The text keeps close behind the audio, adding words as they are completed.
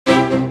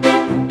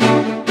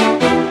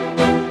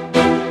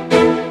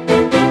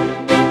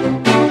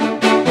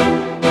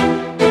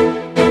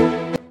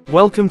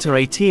Welcome to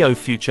ATO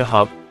Future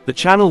Hub, the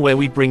channel where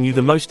we bring you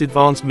the most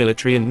advanced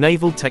military and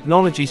naval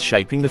technologies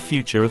shaping the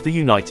future of the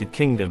United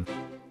Kingdom.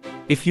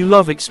 If you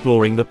love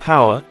exploring the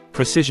power,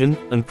 precision,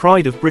 and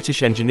pride of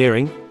British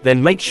engineering,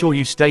 then make sure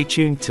you stay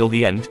tuned till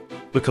the end,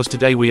 because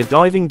today we are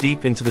diving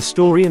deep into the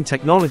story and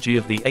technology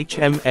of the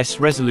HMS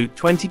Resolute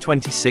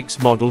 2026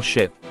 model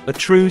ship, a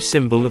true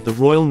symbol of the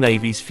Royal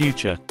Navy's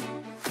future.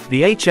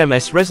 The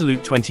HMS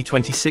Resolute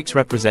 2026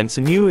 represents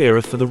a new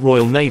era for the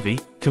Royal Navy,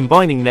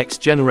 combining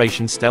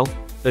next-generation stealth,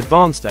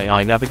 advanced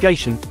AI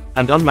navigation,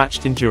 and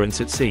unmatched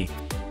endurance at sea.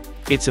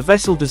 It's a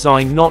vessel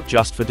designed not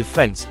just for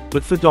defense,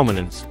 but for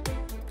dominance.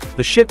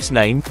 The ship's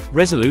name,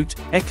 Resolute,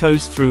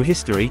 echoes through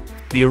history.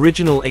 The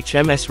original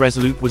HMS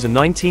Resolute was a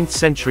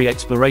 19th-century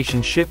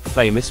exploration ship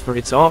famous for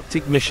its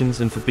Arctic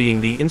missions and for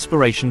being the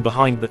inspiration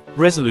behind the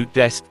Resolute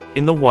desk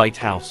in the White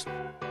House.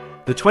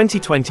 The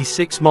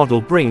 2026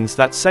 model brings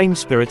that same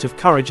spirit of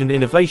courage and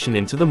innovation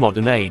into the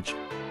modern age.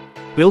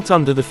 Built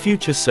under the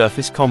Future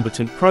Surface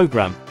Combatant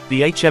program,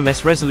 the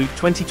HMS Resolute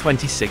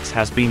 2026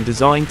 has been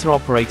designed to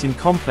operate in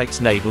complex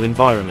naval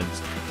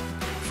environments.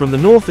 From the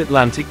North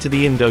Atlantic to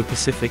the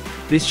Indo-Pacific,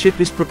 this ship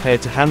is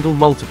prepared to handle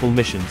multiple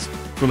missions,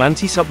 from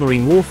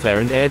anti-submarine warfare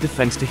and air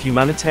defense to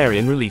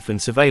humanitarian relief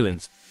and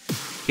surveillance.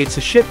 It's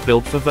a ship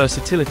built for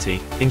versatility,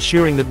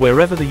 ensuring that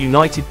wherever the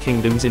United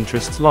Kingdom's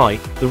interests lie,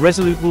 the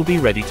Resolute will be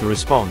ready to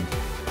respond.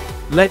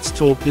 Let's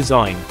talk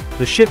design.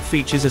 The ship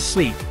features a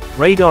sleek,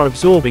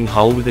 radar-absorbing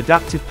hull with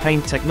adaptive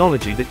paint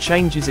technology that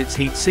changes its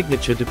heat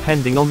signature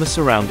depending on the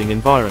surrounding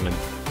environment.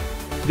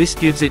 This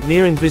gives it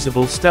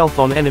near-invisible stealth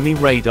on enemy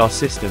radar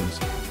systems.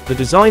 The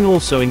design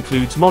also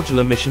includes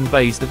modular mission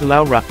bays that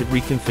allow rapid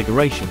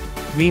reconfiguration,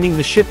 meaning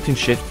the ship can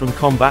shift from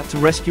combat to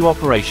rescue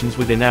operations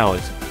within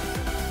hours.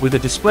 With a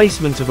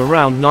displacement of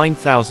around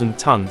 9,000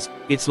 tons,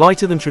 it's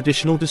lighter than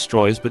traditional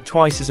destroyers but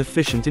twice as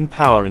efficient in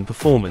power and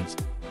performance.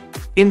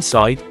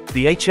 Inside,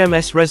 the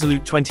HMS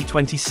Resolute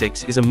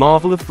 2026 is a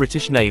marvel of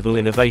British naval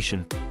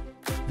innovation.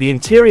 The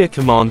interior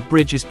command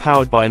bridge is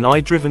powered by an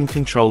eye-driven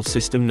control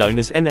system known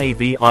as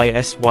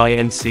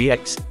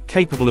NAVISYNCX,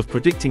 capable of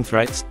predicting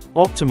threats,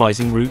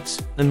 optimizing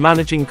routes, and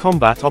managing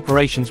combat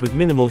operations with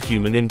minimal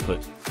human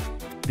input.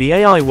 The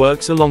AI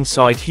works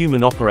alongside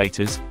human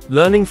operators,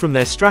 learning from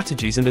their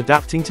strategies and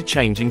adapting to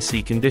changing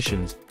sea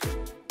conditions.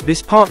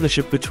 This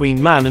partnership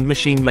between man and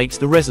machine makes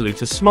the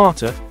Resolute a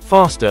smarter,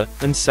 faster,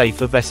 and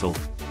safer vessel.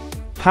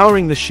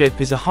 Powering the ship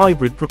is a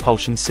hybrid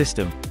propulsion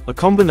system, a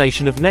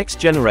combination of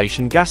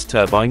next-generation gas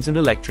turbines and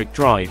electric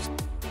drives.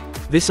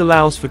 This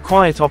allows for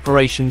quiet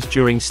operations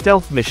during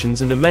stealth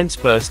missions and immense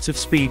bursts of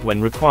speed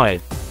when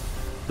required.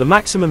 The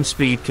maximum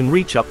speed can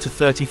reach up to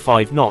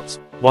 35 knots,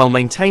 while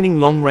maintaining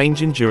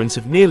long-range endurance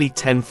of nearly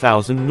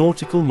 10,000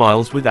 nautical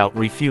miles without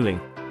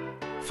refueling.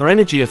 For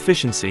energy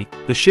efficiency,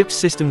 the ship's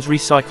systems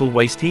recycle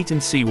waste heat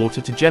and seawater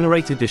to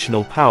generate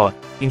additional power,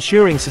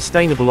 ensuring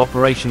sustainable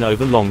operation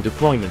over long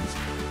deployments.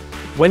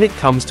 When it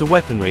comes to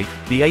weaponry,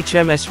 the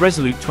HMS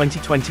Resolute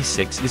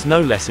 2026 is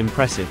no less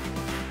impressive.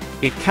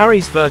 It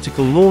carries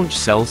vertical launch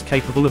cells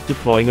capable of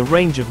deploying a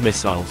range of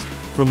missiles,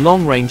 from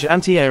long-range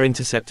anti-air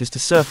interceptors to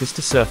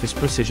surface-to-surface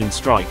precision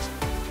strikes.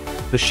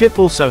 The ship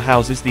also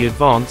houses the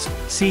advanced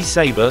Sea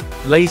Saber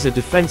laser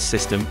defense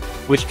system,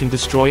 which can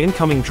destroy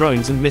incoming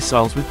drones and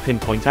missiles with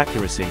pinpoint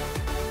accuracy.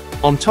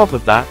 On top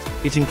of that,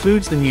 it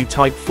includes the new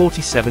Type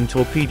 47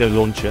 torpedo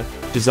launcher,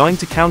 designed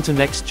to counter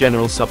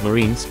next-generation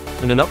submarines,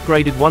 and an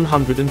upgraded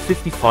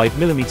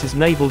 155mm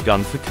naval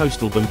gun for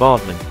coastal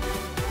bombardment.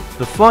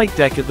 The flight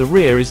deck at the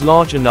rear is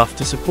large enough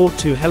to support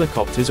 2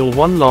 helicopters or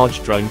 1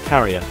 large drone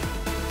carrier.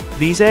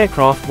 These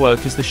aircraft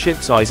work as the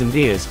ship's eyes and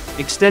ears,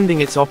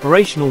 extending its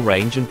operational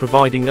range and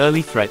providing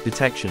early threat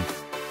detection.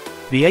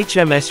 The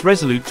HMS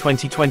Resolute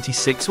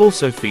 2026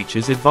 also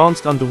features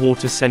advanced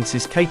underwater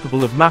sensors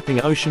capable of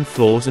mapping ocean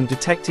floors and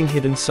detecting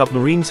hidden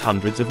submarines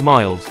hundreds of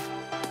miles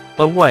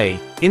away.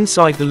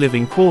 Inside the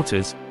living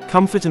quarters,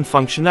 comfort and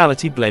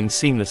functionality blend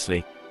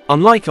seamlessly.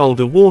 Unlike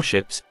older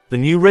warships, the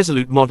new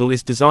Resolute model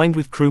is designed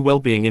with crew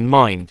well-being in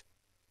mind.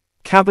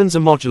 Cabins are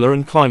modular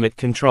and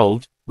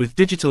climate-controlled, with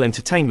digital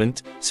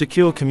entertainment,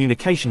 secure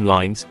communication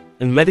lines,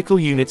 and medical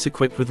units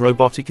equipped with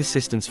robotic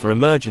assistance for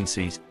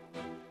emergencies.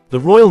 The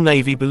Royal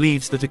Navy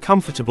believes that a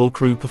comfortable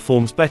crew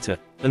performs better,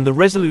 and the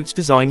Resolute's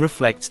design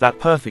reflects that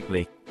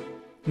perfectly.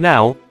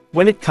 Now,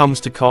 when it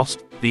comes to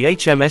cost, the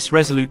HMS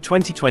Resolute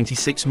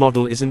 2026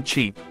 model isn't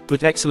cheap,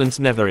 but excellence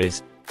never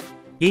is.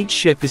 Each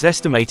ship is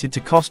estimated to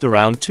cost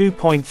around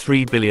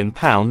 £2.3 billion,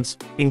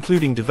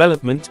 including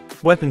development,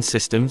 weapon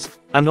systems,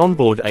 and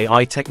onboard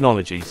AI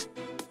technologies.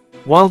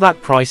 While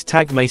that price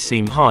tag may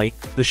seem high,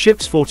 the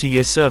ship's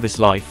 40-year service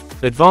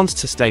life, advanced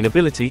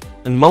sustainability,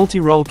 and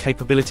multi-role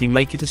capability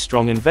make it a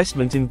strong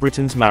investment in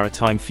Britain's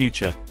maritime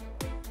future.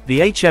 The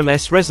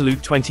HMS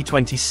Resolute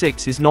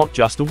 2026 is not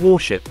just a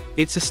warship,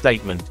 it's a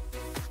statement.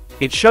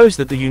 It shows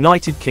that the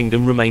United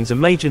Kingdom remains a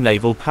major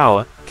naval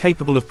power,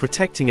 capable of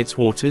protecting its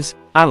waters,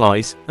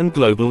 allies, and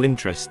global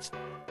interests.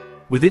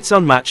 With its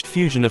unmatched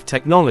fusion of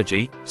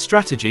technology,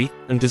 strategy,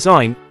 and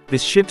design,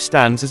 this ship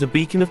stands as a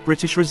beacon of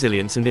British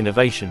resilience and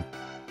innovation.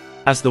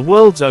 As the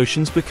world's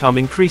oceans become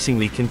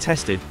increasingly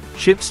contested,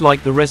 ships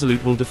like the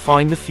Resolute will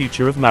define the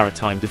future of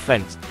maritime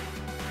defense.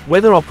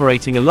 Whether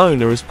operating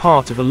alone or as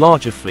part of a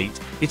larger fleet,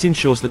 it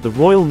ensures that the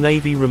Royal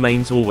Navy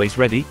remains always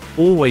ready,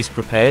 always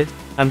prepared,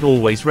 and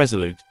always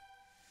resolute.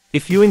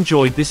 If you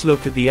enjoyed this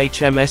look at the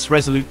HMS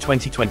Resolute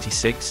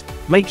 2026,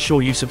 make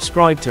sure you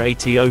subscribe to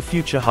ATO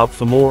Future Hub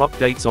for more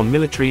updates on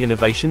military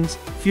innovations,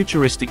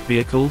 futuristic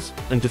vehicles,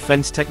 and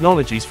defense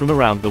technologies from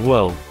around the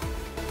world.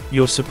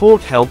 Your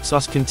support helps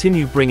us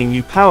continue bringing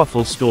you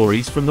powerful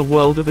stories from the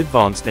world of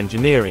advanced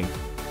engineering.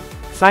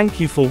 Thank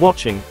you for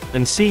watching,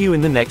 and see you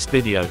in the next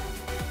video.